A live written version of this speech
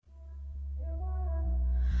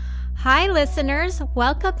Hi, listeners.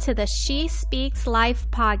 Welcome to the She Speaks Life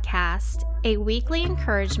podcast, a weekly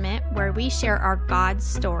encouragement where we share our God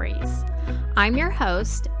stories. I'm your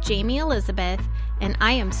host, Jamie Elizabeth, and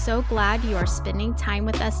I am so glad you are spending time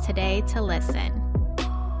with us today to listen.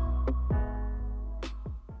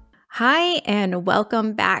 Hi, and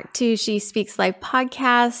welcome back to She Speaks Life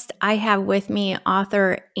podcast. I have with me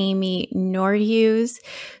author Amy Nordhus,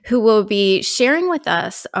 who will be sharing with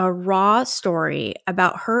us a raw story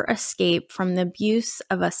about her escape from the abuse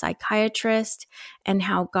of a psychiatrist and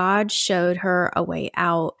how God showed her a way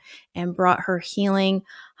out and brought her healing.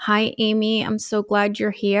 Hi, Amy. I'm so glad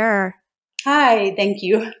you're here. Hi, thank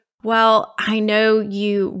you. Well, I know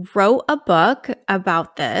you wrote a book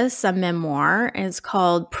about this, a memoir. It's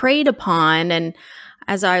called Preyed Upon. And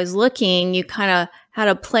as I was looking, you kind of had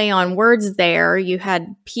a play on words there. You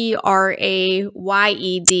had Prayed,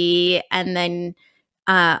 and then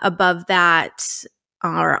above that,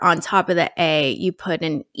 or on top of the A, you put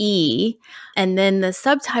an E. And then the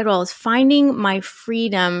subtitle is Finding My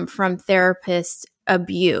Freedom from Therapist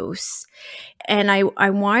Abuse. And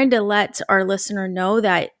I wanted to let our listener know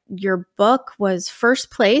that your book was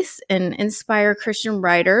first place in Inspire Christian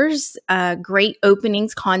Writers, great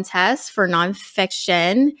openings contest for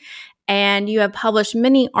nonfiction. And you have published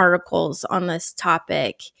many articles on this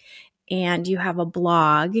topic, and you have a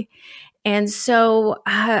blog. And so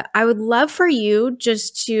I would love for you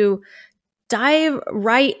just to dive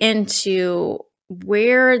right into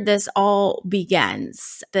where this all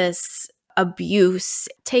begins, this abuse.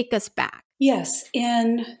 Take us back. Yes,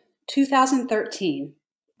 in 2013,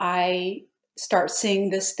 I start seeing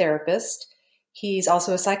this therapist. He's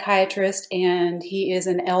also a psychiatrist and he is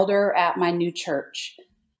an elder at my new church.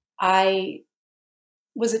 I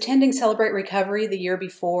was attending Celebrate Recovery the year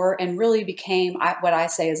before and really became what I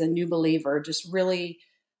say is a new believer, just really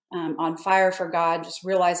on fire for God, just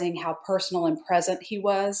realizing how personal and present he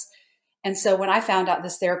was. And so when I found out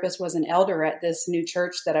this therapist was an elder at this new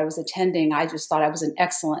church that I was attending, I just thought I was in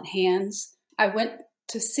excellent hands. I went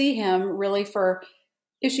to see him really for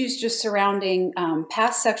issues just surrounding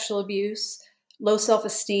past sexual abuse, low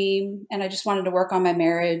self-esteem, and I just wanted to work on my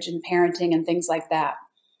marriage and parenting and things like that.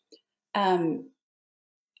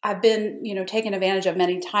 I've been, taken advantage of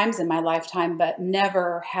many times in my lifetime, but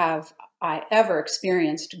never have I ever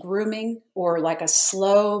experienced grooming or like a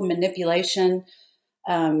slow manipulation,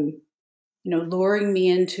 luring me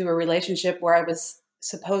into a relationship where I was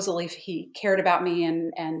supposedly he cared about me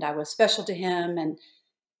and I was special to him, and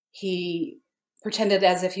he pretended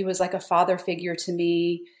as if he was like a father figure to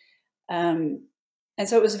me. And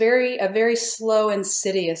so it was a very slow,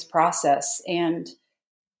 insidious process. And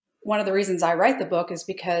one of the reasons I write the book is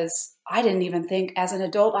because I didn't even think as an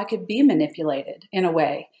adult I could be manipulated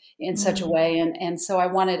in such a way. And so I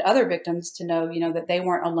wanted other victims to know, that they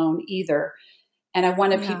weren't alone either. And I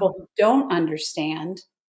wanted people who don't understand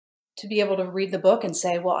to be able to read the book and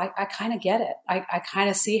say, well, I kind of get it. I kind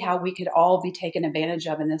of see how we could all be taken advantage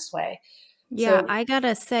of in this way. Yeah, I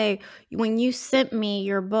gotta say, when you sent me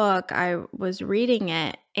your book, I was reading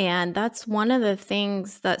it, and that's one of the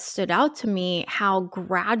things that stood out to me, how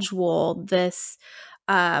gradual this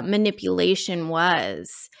manipulation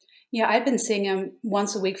was. Yeah, I've been seeing him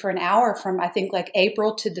once a week for an hour from, I think, like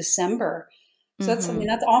April to December. So that's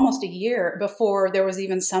almost a year before there was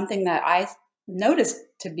even something that I noticed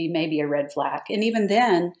to be maybe a red flag. And even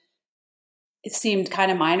then, it seemed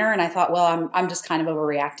kind of minor. And I thought, well, I'm just kind of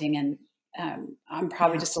overreacting, and I'm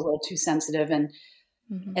probably just a little too sensitive. And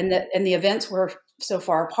the events were so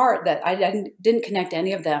far apart that I didn't connect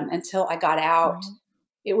any of them until I got out.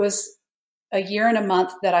 It was a year and a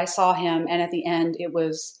month that I saw him, and at the end, it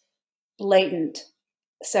was blatant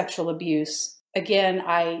sexual abuse. Again,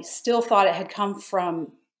 I still thought it had come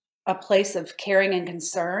from a place of caring and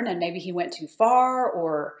concern, and maybe he went too far,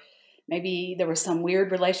 or maybe there was some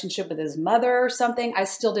weird relationship with his mother or something. I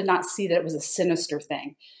still did not see that it was a sinister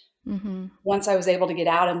thing. Once I was able to get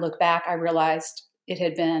out and look back, I realized it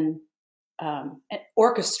had been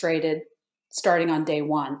orchestrated starting on day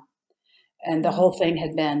one. And the whole thing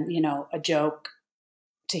had been, a joke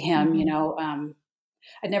to him.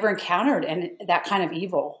 I'd never encountered that kind of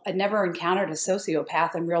evil. I'd never encountered a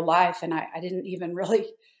sociopath in real life. And I didn't even really,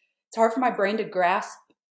 it's hard for my brain to grasp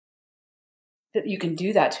that you can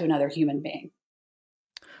do that to another human being,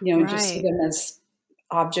 and just see them as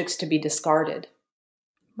objects to be discarded.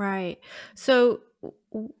 Right. So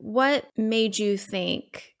what made you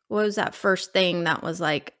think, what was that first thing that was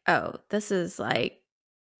like, oh, this is like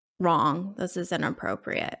wrong. This is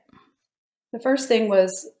inappropriate? The first thing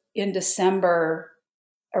was in December,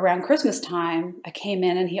 around Christmas time, I came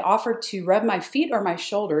in and he offered to rub my feet or my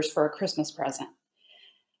shoulders for a Christmas present.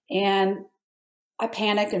 And I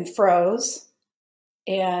panicked and froze.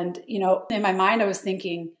 And, in my mind, I was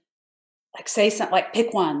thinking, like, say something, like,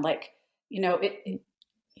 pick one, like, Yeah.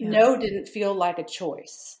 no didn't feel like a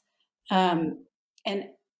choice. Mm. And,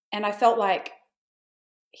 and I felt like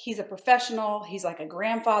he's a professional. He's like a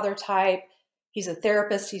grandfather type. He's a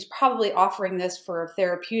therapist. He's probably offering this for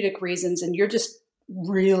therapeutic reasons. And you're just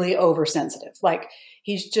really oversensitive. Like,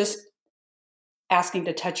 he's just asking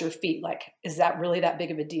to touch your feet. Like, is that really that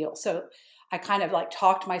big of a deal? So I kind of like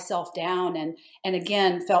talked myself down and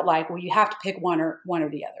again felt like, well, you have to pick one or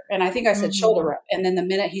the other. And I think I said shoulder Mhm. rub. And then the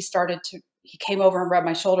minute he came over and rubbed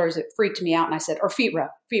my shoulders, it freaked me out. And I said, or feet rub,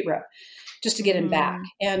 just to get him back. Mhm.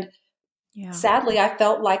 And Yeah. sadly, I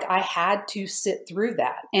felt like I had to sit through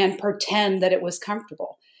that and pretend that it was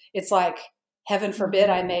comfortable. It's like, heaven forbid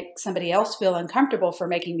I make somebody else feel uncomfortable for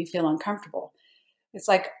making me feel uncomfortable. It's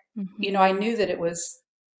like, I Mhm. knew that it was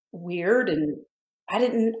weird, and I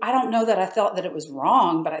don't know that I felt that it was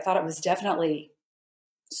wrong, but I thought it was definitely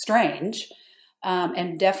strange,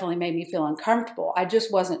 and definitely made me feel uncomfortable. I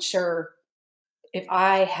just wasn't sure if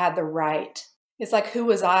I had the right. It's like, who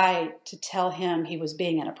was I to tell him he was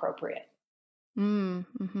being inappropriate? Mm.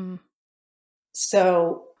 Mhm.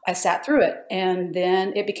 So I sat through it, and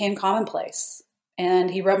then it became commonplace. And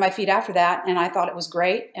he rubbed my feet after that, and I thought it was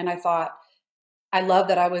great. And I thought, I love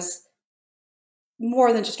that I was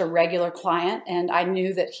more than just a regular client. And I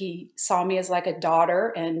knew that he saw me as like a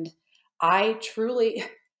daughter. And I truly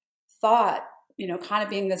thought, kind of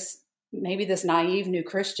being maybe this naive new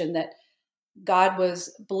Christian, that God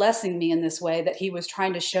was blessing me in this way, that he was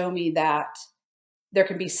trying to show me that there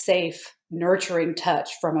can be safe, nurturing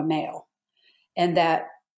touch from a male, and that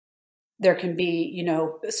there can be,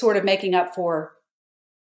 sort of making up for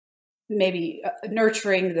maybe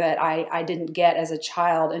nurturing that I didn't get as a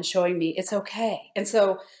child, and showing me it's okay. And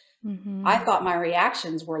so I Mhm. thought my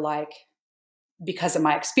reactions were like, because of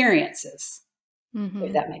my experiences, if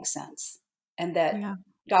Mhm. that makes sense. And that Yeah.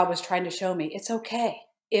 God was trying to show me it's okay.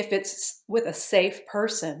 If it's with a safe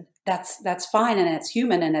person, that's fine, and it's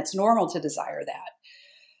human, and it's normal to desire that.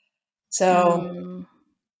 So, Mm.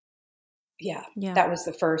 yeah, Yeah. that was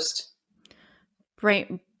the first.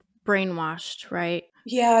 Brain brainwashed, right?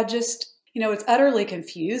 Yeah, just, it's utterly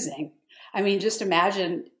confusing. I mean, just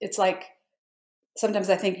imagine, it's like, sometimes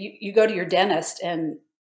I think you go to your dentist, and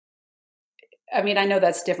I mean, I know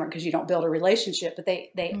that's different because you don't build a relationship, but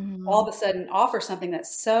they all Mhm. of a sudden offer something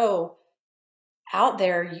that's so out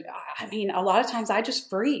there. I mean, a lot of times I just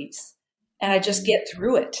freeze, and I just Mhm. get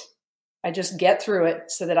through it. I just get through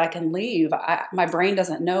it so that I can leave. My brain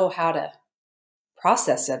doesn't know how to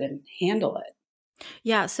process it and handle it.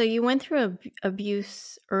 Yeah, so you went through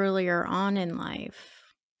abuse earlier on in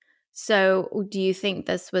life. So, do you think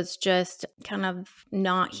this was just kind of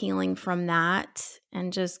not healing from that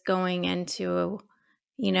and just going into,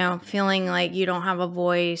 feeling like you don't have a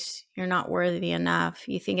voice, you're not worthy enough?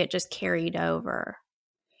 You think it just carried over?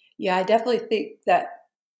 Yeah, I definitely think that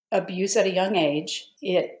abuse at a young age,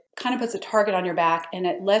 it kind of puts a target on your back, and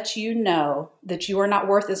it lets you know that you are not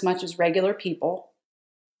worth as much as regular people,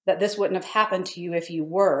 that this wouldn't have happened to you if you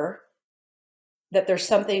were, that there's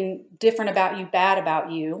something different about you, bad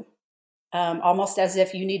about you, almost as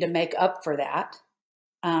if you need to make up for that,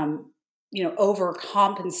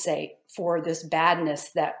 overcompensate for this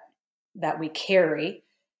badness that we carry.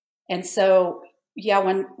 And so, yeah,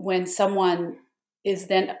 when someone is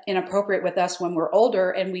then inappropriate with us when we're older,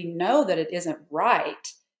 and we know that it isn't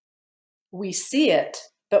right, we see it,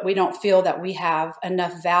 but we don't feel that we have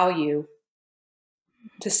enough value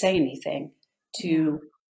to say anything, Yeah. to,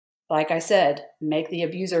 like I said, make the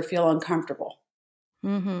abuser feel uncomfortable.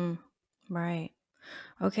 Mhm. Right.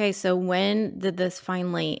 Okay, so when did this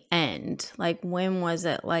finally end? Like when was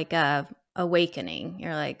it like a awakening?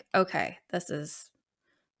 You're like, "Okay, this is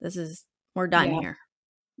we're done Yeah. here."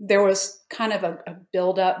 There was kind of a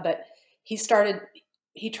build up, but he started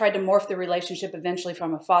he tried to morph the relationship eventually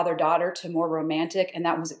from a father-daughter to more romantic, and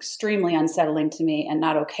that was extremely unsettling to me and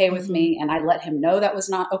not okay with Mhm. me, and I let him know that was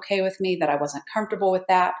not okay with me, that I wasn't comfortable with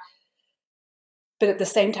that. But at the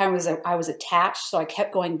same time, I was attached, so I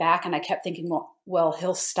kept going back, and I kept thinking, well,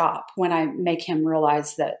 he'll stop when I make him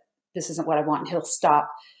realize that this isn't what I want. He'll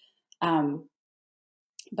stop. Um,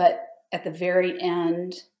 but at the very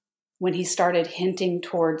end, when he started hinting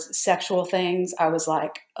towards sexual things, I was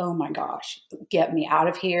like, oh my gosh, get me out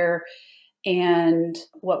of here. And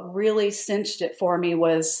what really cinched it for me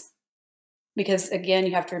was, because again,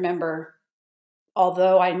 you have to remember,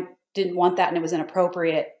 although I didn't want that and it was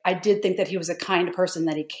inappropriate, I did think that he was a kind person,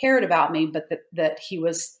 that he cared about me, but that he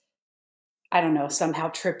was, I don't know, somehow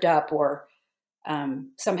tripped up, or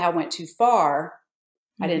somehow went too far.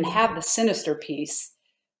 I didn't have the sinister piece.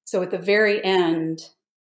 So at the very end,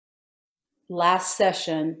 last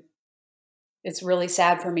session, it's really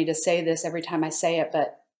sad for me to say this every time I say it,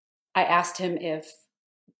 but I asked him if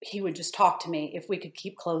he would just talk to me, if we could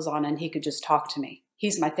keep clothes on and he could just talk to me.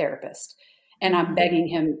 He's my therapist. And I'm begging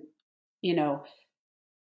him,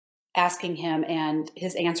 asking him, and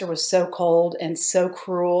his answer was so cold and so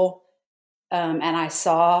cruel. And I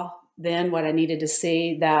saw then what I needed to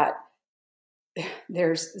see, that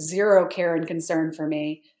there's zero care and concern for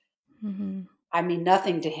me. I mean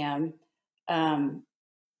nothing to him.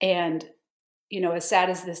 And, as sad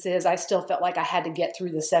as this is, I still felt like I had to get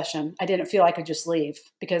through the session. I didn't feel I could just leave,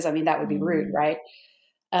 because that would be rude. Right.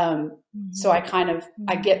 So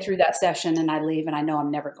I get through that session and I leave, and I know I'm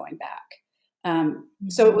never going back.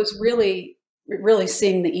 So it was really, really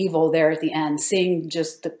seeing the evil there at the end, seeing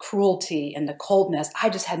just the cruelty and the coldness. I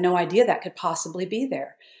just had no idea that could possibly be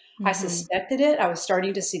there. I suspected it. I was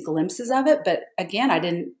starting to see glimpses of it, but again, I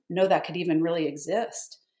didn't know that could even really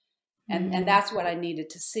exist. And that's what I needed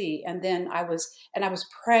to see. And then I was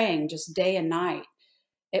praying just day and night.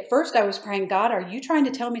 At first I was praying, God, are you trying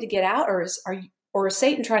to tell me to get out, or is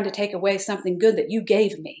Satan trying to take away something good that you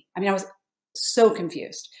gave me? I mean, I was so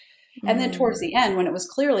confused. And then towards the end, when it was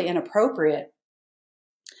clearly inappropriate,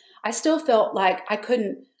 I still felt like I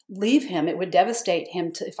couldn't leave him. It would devastate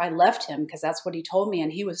him if I left him, because that's what he told me.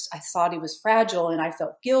 And I thought he was fragile, and I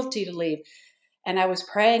felt guilty to leave. And I was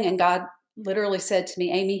praying, and God literally said to me,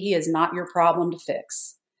 Amy, he is not your problem to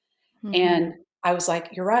fix. And I was like,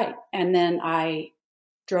 you're right. And then I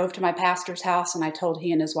drove to my pastor's house and I told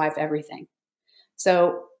he and his wife everything.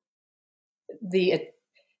 So the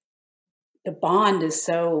bond is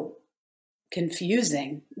so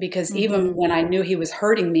confusing, because even when I knew he was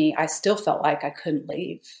hurting me, I still felt like I couldn't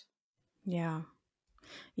leave. Yeah.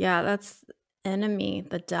 Yeah, that's enemy.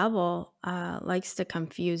 The devil likes to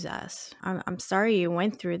confuse us. I'm sorry you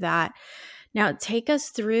went through that. Now, take us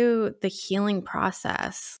through the healing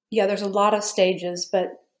process. Yeah, there's a lot of stages, but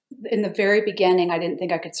in the very beginning, I didn't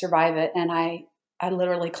think I could survive it. And I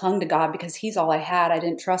literally clung to God, because he's all I had. I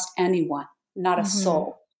didn't trust anyone, not a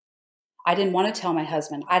soul. I didn't want to tell my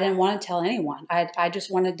husband. I didn't want to tell anyone. I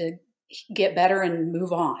just wanted to get better and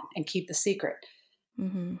move on and keep the secret.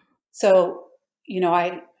 So,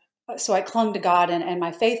 I clung to God, and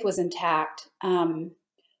my faith was intact.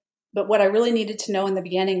 But what I really needed to know in the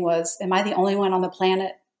beginning was, am I the only one on the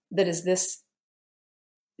planet that is this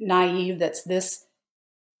naive, that's this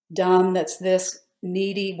dumb, that's this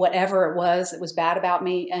needy, whatever it was that was bad about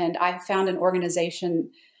me? And I found an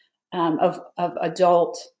organization of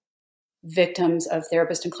adult victims of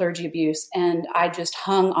therapist and clergy abuse. And I just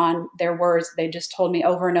hung on their words. They just told me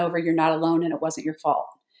over and over, you're not alone and it wasn't your fault.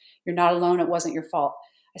 You're not alone. It wasn't your fault.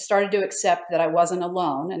 I started to accept that I wasn't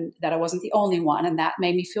alone and that I wasn't the only one. And that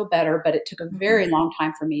made me feel better. But it took a very long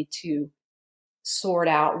time for me to sort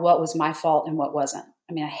out what was my fault and what wasn't.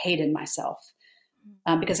 I mean, I hated myself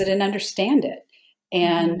because I didn't understand it.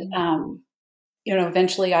 And,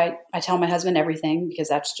 eventually I tell my husband everything, because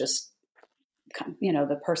that's just,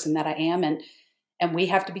 the person that I am. And we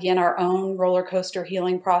have to begin our own roller coaster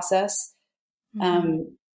healing process.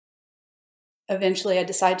 Eventually I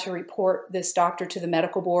decided to report this doctor to the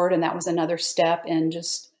medical board. And that was another step in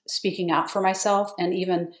just speaking out for myself. And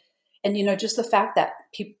just the fact that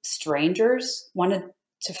strangers wanted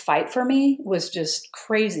to fight for me was just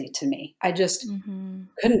crazy to me. I just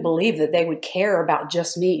couldn't believe that they would care about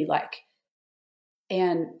just me.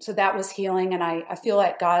 And so that was healing. And I feel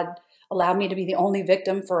like God allowed me to be the only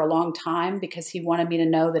victim for a long time, because he wanted me to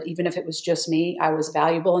know that even if it was just me, I was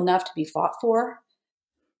valuable enough to be fought for.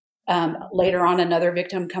 Later on, another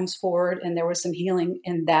victim comes forward, and there was some healing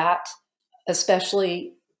in that,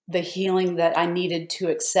 especially the healing that I needed to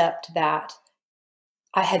accept that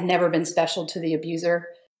I had never been special to the abuser.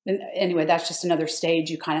 And anyway, that's just another stage.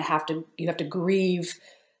 You have to grieve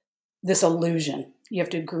this illusion. You have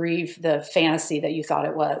to grieve the fantasy that you thought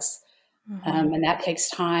it was. And that takes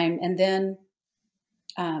time. And then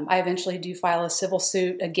I eventually do file a civil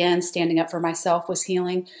suit. Again, standing up for myself was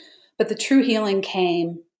healing. But the true healing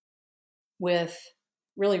came with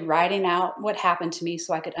really writing out what happened to me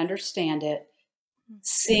so I could understand it,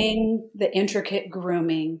 seeing the intricate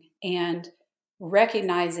grooming, and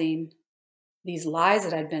recognizing these lies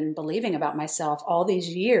that I'd been believing about myself all these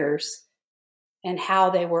years, and how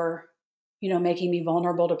they were, making me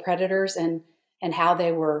vulnerable to predators, and how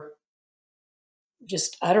they were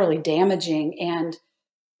just utterly damaging. And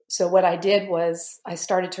so what I did was I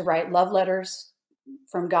started to write love letters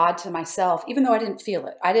from God to myself, even though I didn't feel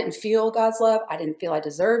it. I didn't feel God's love. I didn't feel I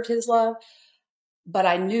deserved his love. but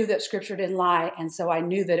I knew that scripture didn't lie. And so I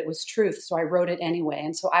knew that it was truth. So I wrote it anyway.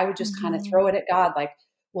 And so I would just kind of throw it at God, like,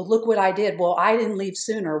 well, look what I did. Well, I didn't leave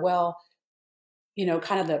sooner. Well,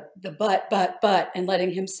 kind of the but, and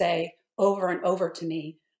letting him say over and over to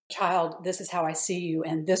me, child, this is how I see you.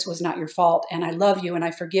 And this was not your fault. And I love you and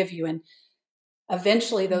I forgive you. And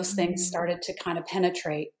eventually those things started to kind of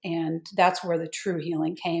penetrate. And that's where the true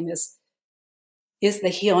healing came, is the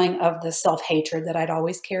healing of the self-hatred that I'd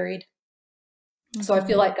always carried. So I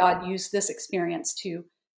feel like God used this experience to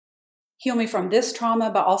heal me from this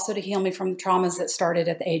trauma, but also to heal me from the traumas that started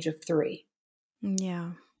at the age of 3.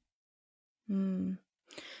 Yeah.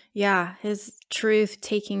 Yeah, his truth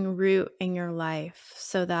taking root in your life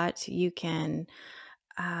so that you can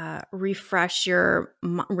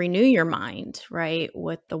renew your mind, right,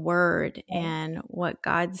 with the word and what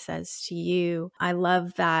God says to you. I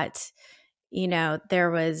love that,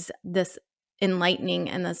 there was this enlightening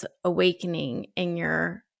and this awakening in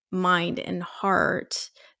your mind and heart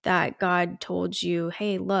that God told you,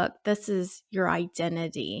 hey, look, this is your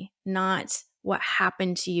identity, not what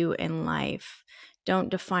happened to you in life. Don't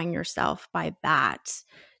define yourself by that.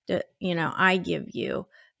 I give you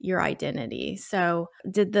your identity. So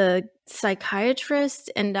did the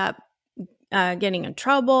psychiatrist end up getting in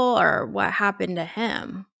trouble, or what happened to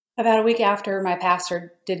him? About a week after, my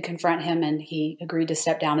pastor did confront him, and he agreed to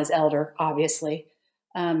step down as elder, obviously.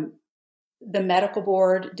 The medical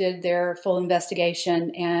board did their full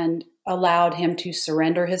investigation and allowed him to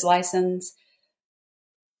surrender his license,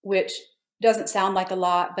 which doesn't sound like a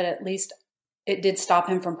lot, but at least it did stop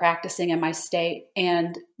him from practicing in my state.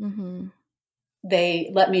 And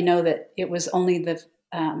they let me know that it was only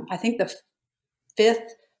I think the 5th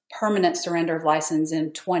permanent surrender of license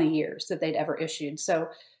in 20 years that they'd ever issued. So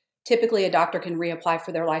typically a doctor can reapply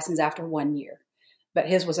for their license after 1 year, but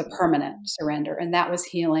his was a permanent surrender, and that was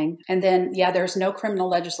healing. And then, there's no criminal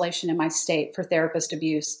legislation in my state for therapist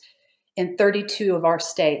abuse. In 32 of our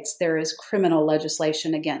states, there is criminal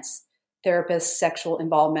legislation against therapist sexual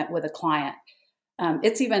involvement with a client.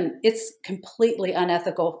 It's completely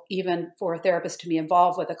unethical even for a therapist to be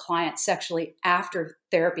involved with a client sexually after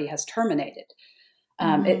therapy has terminated.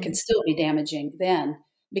 It can still be damaging then,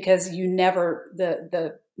 because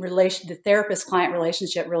the therapist client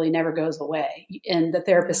relationship really never goes away. And the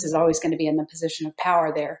therapist is always going to be in the position of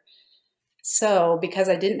power there. So because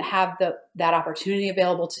I didn't have that opportunity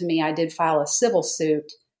available to me, I did file a civil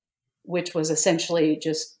suit, which was essentially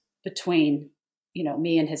just between,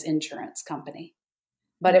 me and his insurance company.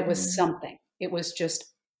 But it was something. It was just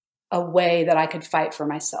a way that I could fight for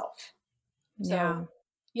myself. So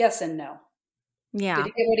yes and no. Yeah. Did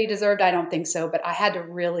he get what he deserved? I don't think so. But I had to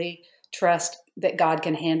really trust that God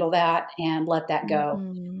can handle that and let that go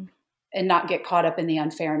and not get caught up in the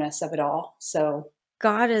unfairness of it all. So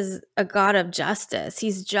God is a God of justice.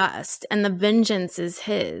 He's just, and the vengeance is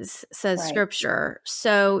his, says scripture.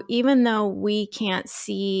 So even though we can't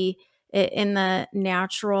see it in the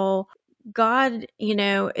natural, God,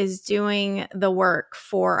 is doing the work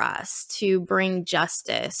for us to bring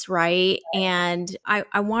justice, right? And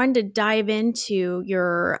I wanted to dive into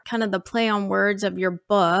your kind of the play on words of your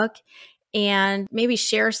book and maybe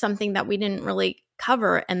share something that we didn't really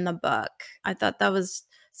cover in the book. I thought that was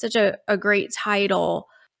such a great title.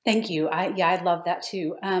 Thank you. I love that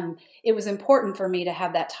too. It was important for me to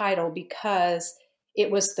have that title because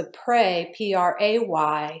it was the pray,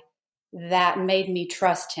 Pray, that made me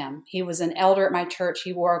trust him. He was an elder at my church.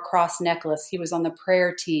 He wore a cross necklace. He was on the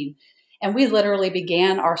prayer team. And we literally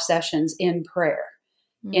began our sessions in prayer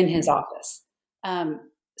in his office.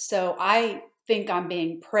 So I think I'm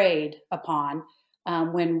being prayed upon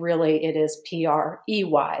when really it is Prey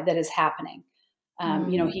that is happening.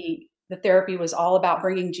 The therapy was all about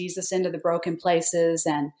bringing Jesus into the broken places.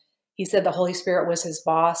 And he said the Holy Spirit was his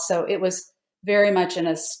boss. So it was very much in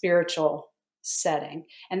a spiritual setting.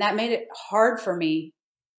 And that made it hard for me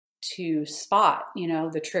to spot,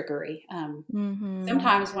 the trickery.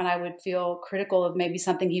 Sometimes when I would feel critical of maybe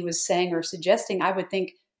something he was saying or suggesting, I would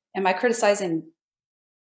think, am I criticizing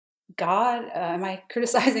God? Am I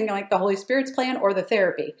criticizing like the Holy Spirit's plan or the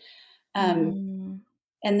therapy? And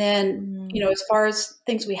then, as far as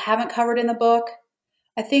things we haven't covered in the book,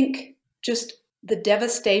 I think just the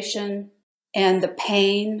devastation and the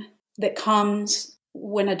pain that comes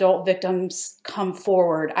when adult victims come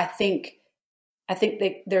forward. I think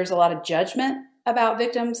that there's a lot of judgment about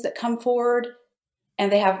victims that come forward, and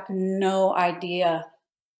they have no idea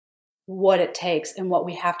what it takes and what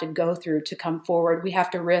we have to go through to come forward. We have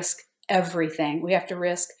to risk everything. We have to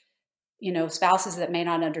risk, spouses that may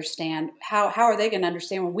not understand. How are they going to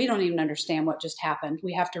understand when we don't even understand what just happened?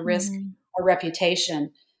 We have to risk our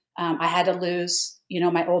reputation. I had to lose,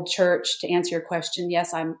 my old church. To answer your question,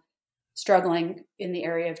 yes, I'm struggling in the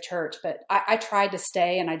area of church, but I tried to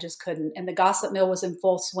stay and I just couldn't. And the gossip mill was in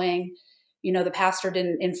full swing. The pastor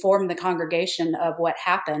didn't inform the congregation of what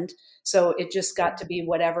happened. So it just got to be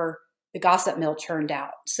whatever the gossip mill churned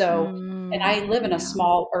out. So, and I live in a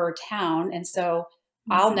smaller town. And so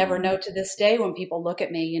I'll never know to this day when people look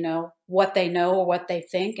at me, what they know or what they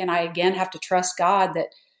think. And I, again, have to trust God that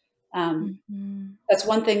that's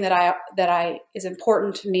one thing that I is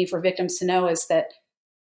important to me for victims to know, is that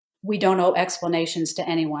we don't owe explanations to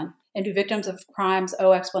anyone. And do victims of crimes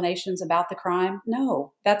owe explanations about the crime?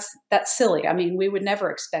 No, that's silly. I mean, we would never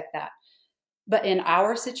expect that. But in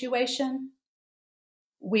our situation,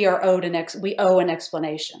 we owe an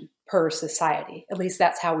explanation per society. At least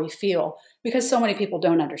that's how we feel, because so many people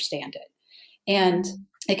don't understand it. And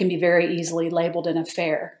it can be very easily labeled an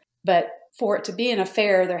affair. But for it to be an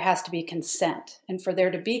affair, there has to be consent. And for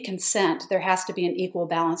there to be consent, there has to be an equal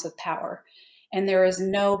balance of power. And there is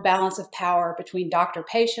no balance of power between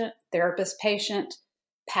doctor-patient, therapist-patient,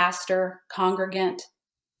 pastor, congregant,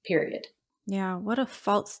 period. Yeah, what a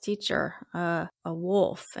false teacher, a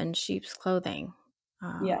wolf in sheep's clothing.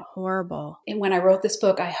 Yeah. Horrible. And when I wrote this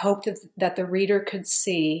book, I hoped that the reader could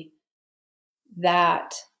see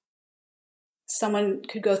that someone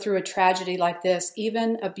could go through a tragedy like this,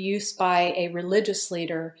 even abuse by a religious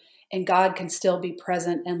leader, and God can still be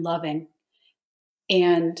present and loving.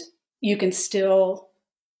 And you can still,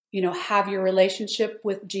 have your relationship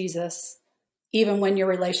with Jesus, even when your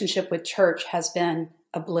relationship with church has been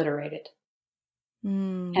obliterated.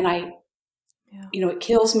 And it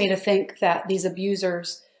kills me to think that these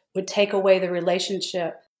abusers would take away the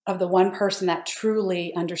relationship of the one person that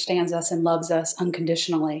truly understands us and loves us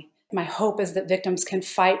unconditionally. My hope is that victims can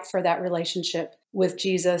fight for that relationship with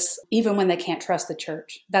Jesus, even when they can't trust the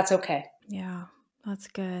church. That's okay. Yeah, that's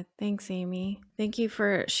good. Thanks, Amy. Thank you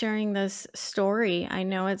for sharing this story. I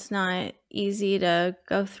know it's not easy to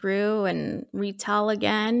go through and retell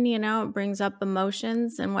again, it brings up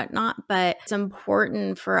emotions and whatnot, but it's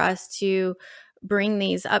important for us to bring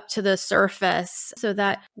these up to the surface so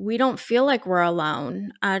that we don't feel like we're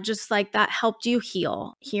alone. Just like that helped you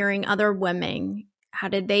heal, hearing other women. How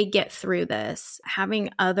did they get through this?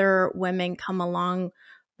 Having other women come along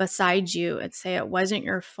beside you and say, it wasn't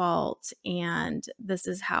your fault, and this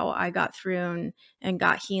is how I got through and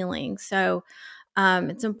got healing. So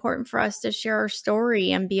it's important for us to share our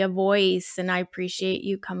story and be a voice. And I appreciate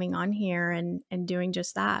you coming on here and doing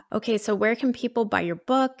just that. Okay, so where can people buy your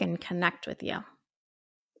book and connect with you?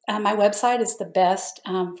 My website is the best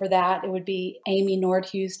for that. It would be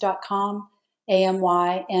amynordhues.com,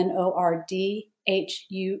 AMYNORDHUES.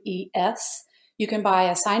 You can buy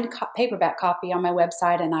a signed paperback copy on my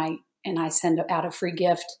website, and I send out a free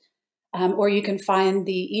gift. Or you can find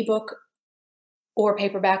the ebook or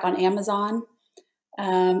paperback on Amazon.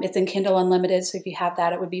 It's in Kindle Unlimited, so if you have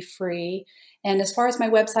that, it would be free. And as far as my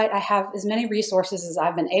website, I have as many resources as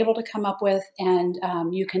I've been able to come up with, and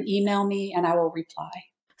you can email me and I will reply.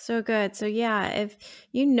 So good. So yeah, if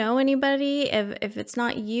you know anybody, if it's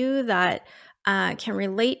not you that can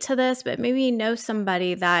relate to this, but maybe you know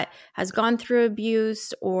somebody that has gone through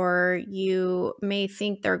abuse, or you may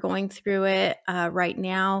think they're going through it right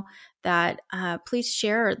now, that please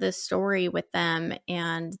share this story with them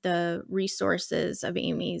and the resources of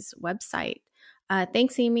Amy's website.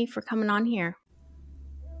 Thanks, Amy, for coming on here.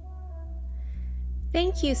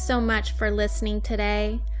 Thank you so much for listening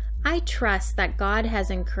today. I trust that God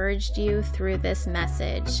has encouraged you through this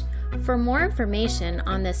message. For more information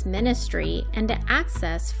on this ministry and to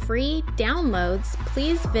access free downloads,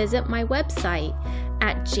 please visit my website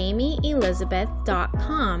at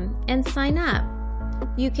jamieelizabeth.com and sign up.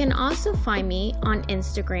 You can also find me on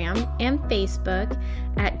Instagram and Facebook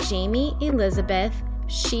at Jamie Elizabeth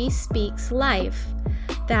She Speaks Life.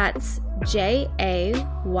 That's JAYME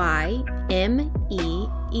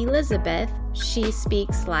Elizabeth She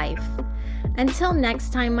Speaks Life. Until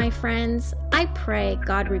next time, my friends, I pray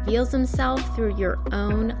God reveals himself through your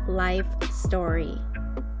own life story.